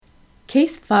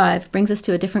Case 5 brings us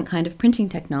to a different kind of printing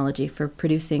technology for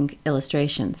producing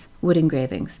illustrations, wood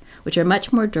engravings, which are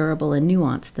much more durable and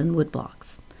nuanced than wood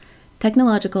blocks.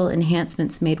 Technological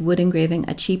enhancements made wood engraving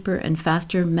a cheaper and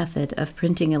faster method of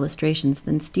printing illustrations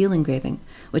than steel engraving,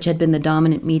 which had been the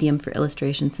dominant medium for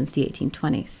illustration since the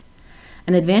 1820s.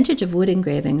 An advantage of wood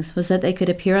engravings was that they could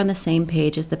appear on the same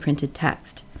page as the printed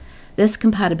text. This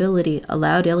compatibility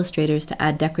allowed illustrators to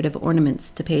add decorative ornaments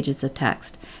to pages of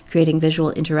text, creating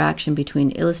visual interaction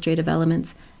between illustrative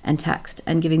elements and text,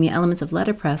 and giving the elements of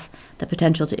letterpress the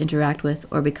potential to interact with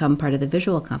or become part of the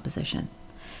visual composition.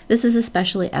 This is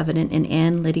especially evident in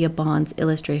Anne Lydia Bond's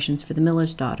illustrations for The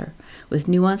Miller's Daughter, with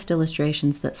nuanced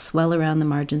illustrations that swell around the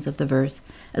margins of the verse,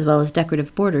 as well as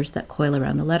decorative borders that coil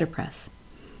around the letterpress.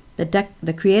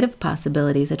 The creative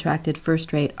possibilities attracted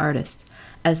first-rate artists,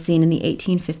 as seen in the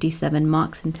 1857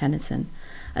 Moxon Tennyson,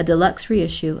 a deluxe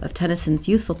reissue of Tennyson's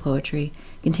youthful poetry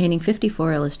containing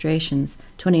 54 illustrations,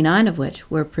 29 of which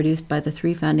were produced by the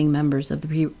three founding members of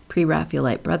the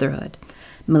Pre-Raphaelite Brotherhood,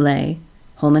 Millais,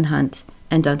 Holman Hunt,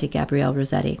 and Dante Gabriel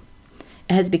Rossetti.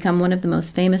 It has become one of the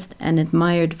most famous and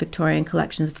admired Victorian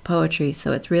collections of poetry,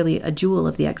 so it's really a jewel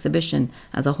of the exhibition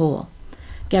as a whole.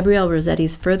 Gabriel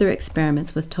Rossetti's further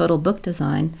experiments with total book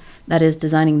design, that is,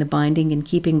 designing the binding in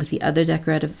keeping with the other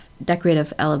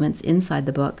decorative elements inside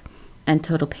the book, and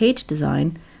total page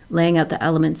design, laying out the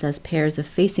elements as pairs of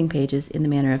facing pages in the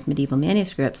manner of medieval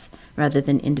manuscripts rather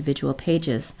than individual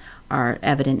pages, are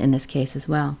evident in this case as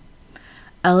well.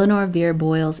 Eleanor Vere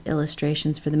Boyle's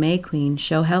illustrations for the May Queen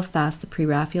show how fast the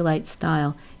Pre-Raphaelite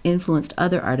style influenced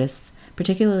other artists,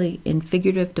 particularly in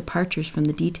figurative departures from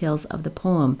the details of the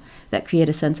poem that create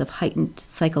a sense of heightened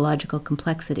psychological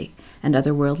complexity and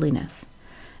otherworldliness.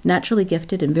 Naturally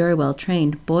gifted and very well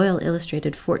trained, Boyle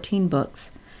illustrated 14 books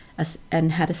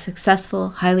and had a successful,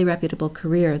 highly reputable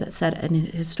career that set an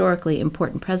historically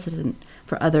important precedent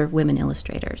for other women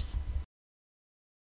illustrators.